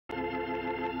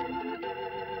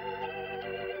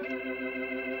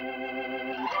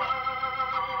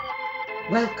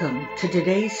Welcome to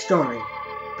today's story,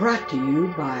 brought to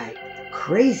you by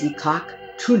Crazy Clock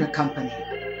Tuna Company.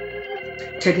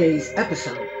 Today's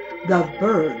episode, The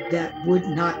Bird That Would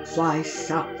Not Fly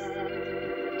South.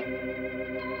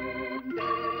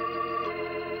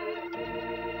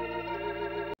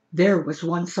 There was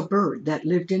once a bird that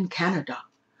lived in Canada.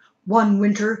 One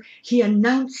winter, he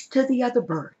announced to the other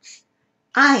birds,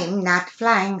 "I'm not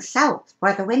flying south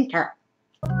for the winter.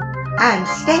 I'm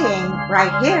staying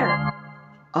right here."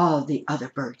 All the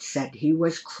other birds said he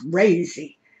was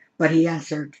crazy, but he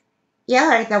answered,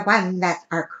 "You're the one that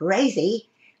are crazy.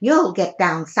 You'll get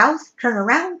down south, turn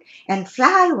around, and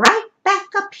fly right back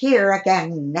up here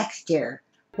again next year.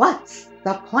 What's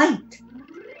the point?"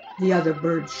 The other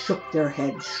birds shook their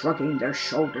heads, shrugging their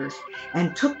shoulders,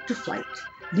 and took to flight,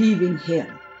 leaving him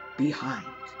behind.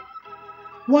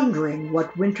 Wondering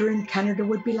what winter in Canada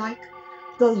would be like,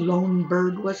 the lone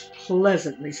bird was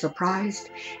pleasantly surprised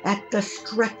at the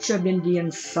stretch of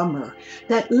Indian summer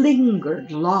that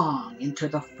lingered long into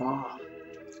the fall.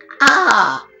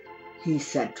 "Ah," he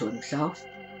said to himself,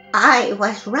 "I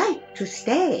was right to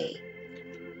stay.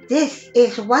 This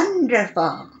is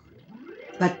wonderful."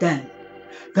 But then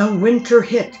the winter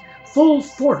hit full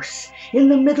force in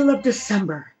the middle of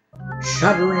December.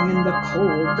 Shuddering in the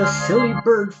cold, the silly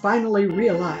bird finally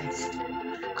realized,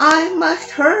 "I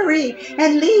must hurry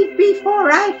and leave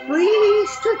before I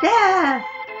freeze to death."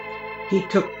 He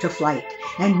took to flight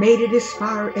and made it as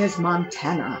far as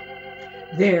Montana.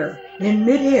 There, in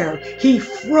midair, he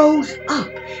froze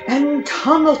up and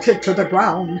tumbled to the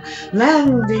ground,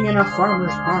 landing in a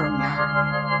farmer's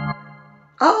barnyard.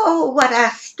 "Oh, what a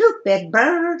stupid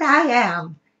bird I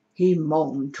am," he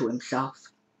moaned to himself.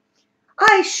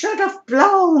 "I should have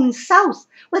flown south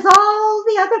with all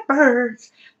the other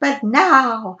birds, but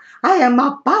now I am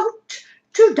about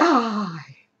to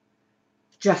die."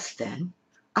 Just then,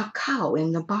 a cow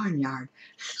in the barnyard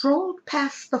strolled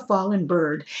past the fallen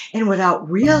bird and, without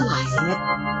realizing it,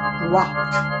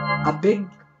 dropped a big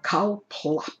cow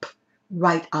plop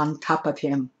right on top of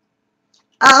him.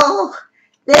 "Oh,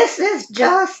 this is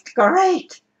just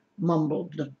great,"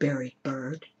 mumbled the buried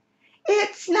bird.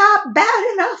 "It's not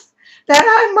bad enough that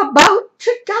I'm about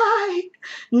to die.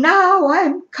 Now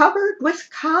I'm covered with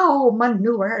cow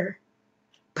manure."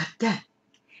 But then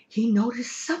he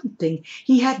noticed something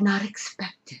he had not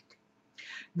expected.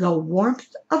 The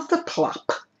warmth of the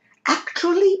plop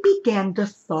actually began to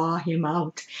thaw him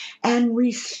out and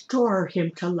restore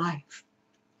him to life.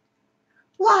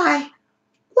 "Why,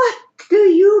 what do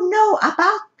you know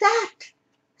about that?"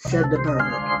 said the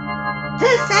bird.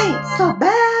 "This ain't so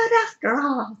bad after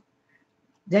all."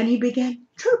 Then he began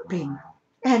chirping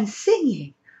and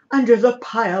singing under the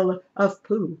pile of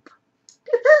poop.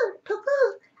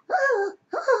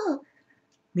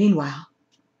 Meanwhile,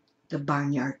 the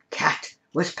barnyard cat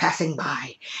was passing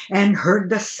by and heard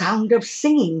the sound of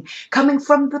singing coming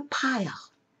from the pile.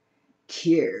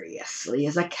 Curiously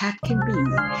as a cat can be,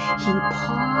 he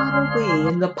pawed away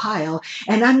in the pile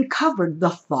and uncovered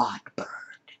the thawed bird.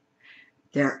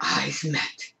 Their eyes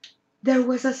met. There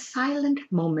was a silent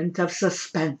moment of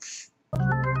suspense,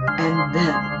 and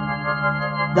then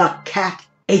the cat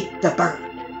ate the bird.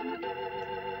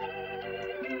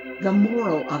 The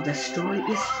moral of the story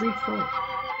is threefold.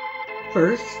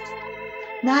 First,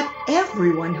 not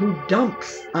everyone who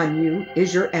dumps on you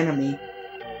is your enemy.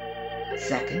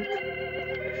 Second,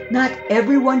 not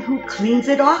everyone who cleans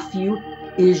it off you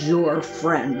is your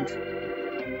friend.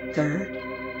 Third,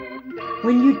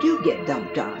 when you do get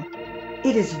dumped on,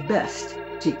 it is best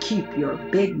to keep your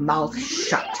big mouth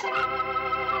shut.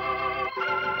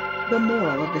 The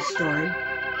moral of the story: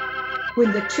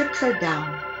 when the chips are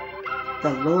down, the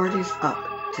Lord is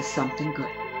up to something good.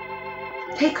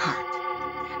 Take heart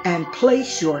and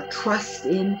place your trust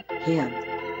in Him.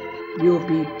 You'll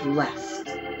be blessed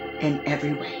in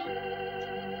every way.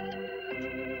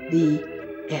 The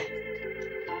end.